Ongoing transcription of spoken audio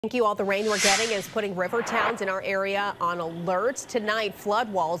Thank you. All the rain we're getting is putting river towns in our area on alert. Tonight,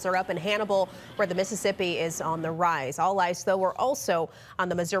 flood walls are up in Hannibal, where the Mississippi is on the rise. All eyes, though, we're also on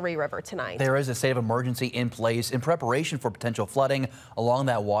the Missouri River tonight. There is a state of emergency in place in preparation for potential flooding along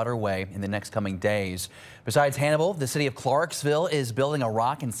that waterway in the next coming days. Besides Hannibal, the city of Clarksville is building a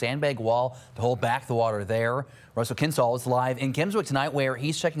rock and sandbag wall to hold back the water there. Russell Kinsall is live in Kimmswick tonight, where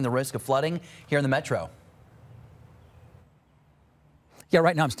he's checking the risk of flooding here in the metro. Yeah,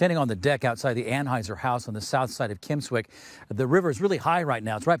 right now I'm standing on the deck outside the Anheuser house on the south side of Kimmswick. The river is really high right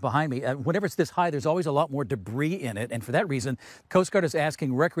now. It's right behind me. Whenever it's this high, there's always a lot more debris in it. And for that reason, Coast Guard is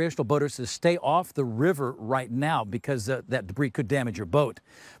asking recreational boaters to stay off the river right now because that debris could damage your boat.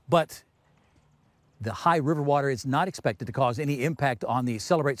 But the high river water is not expected to cause any impact on the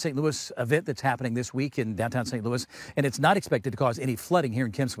Celebrate St. Louis event that's happening this week in downtown St. Louis. And it's not expected to cause any flooding here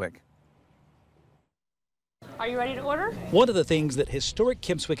in Kimmswick. Are you ready to order? One of the things that historic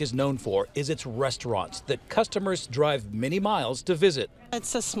Kimmswick is known for is its restaurants that customers drive many miles to visit.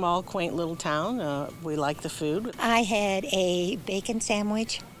 It's a small, quaint little town. We like the food. I had a bacon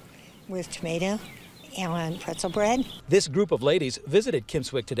sandwich with tomato and pretzel bread. This group of ladies visited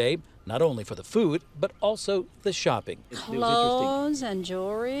Kimmswick today, not only for the food, but also the shopping. Clothes and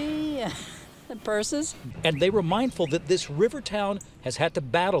jewelry. Purses. And they were mindful that this river town has had to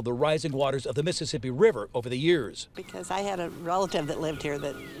battle the rising waters of the Mississippi River over the years. Because I had a relative that lived here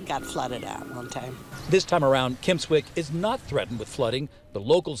that got flooded out one time. This time around, Kimmswick is not threatened with flooding, but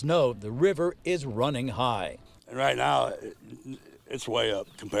locals know the river is running high. And right now, it's way up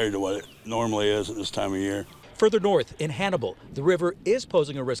compared to what it normally is at this time of year. Further north, in Hannibal, the river is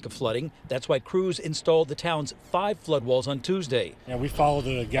posing a risk of flooding. That's why crews installed the town's 5 flood walls on Tuesday. Yeah, we follow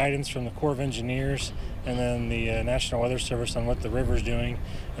the guidance from the Corps of Engineers and then the National Weather Service on what the river's doing.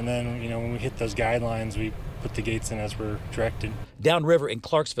 And then, when we hit those guidelines, we put the gates in as we're directed. Downriver in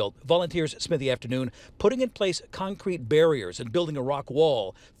Clarksville, volunteers spent the afternoon putting in place concrete barriers and building a rock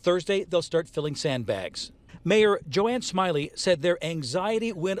wall. Thursday, they'll start filling sandbags. Mayor Joanne Smiley said their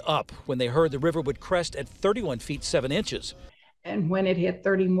anxiety went up when they heard the river would crest at 31 feet 7 inches. And when it hit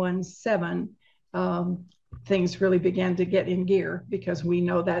 31.7, things really began to get in gear because we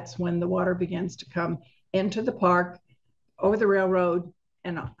know that's when the water begins to come into the park, over the railroad,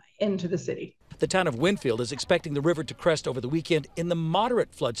 and into the city. The town of Winfield is expecting the river to crest over the weekend in the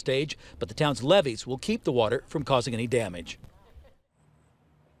moderate flood stage, but the town's levees will keep the water from causing any damage.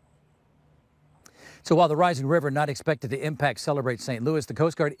 So while the rising river not expected to impact Celebrate St. Louis, the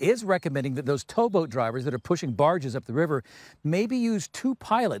Coast Guard is recommending that those towboat drivers that are pushing barges up the river maybe use 2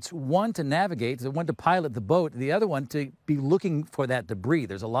 pilots, one to navigate, the one to pilot the boat, the other one to be looking for that debris.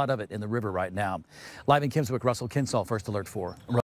 There's a lot of it in the river right now. Live in Kimmswick, Russell Kinsall, First Alert 4.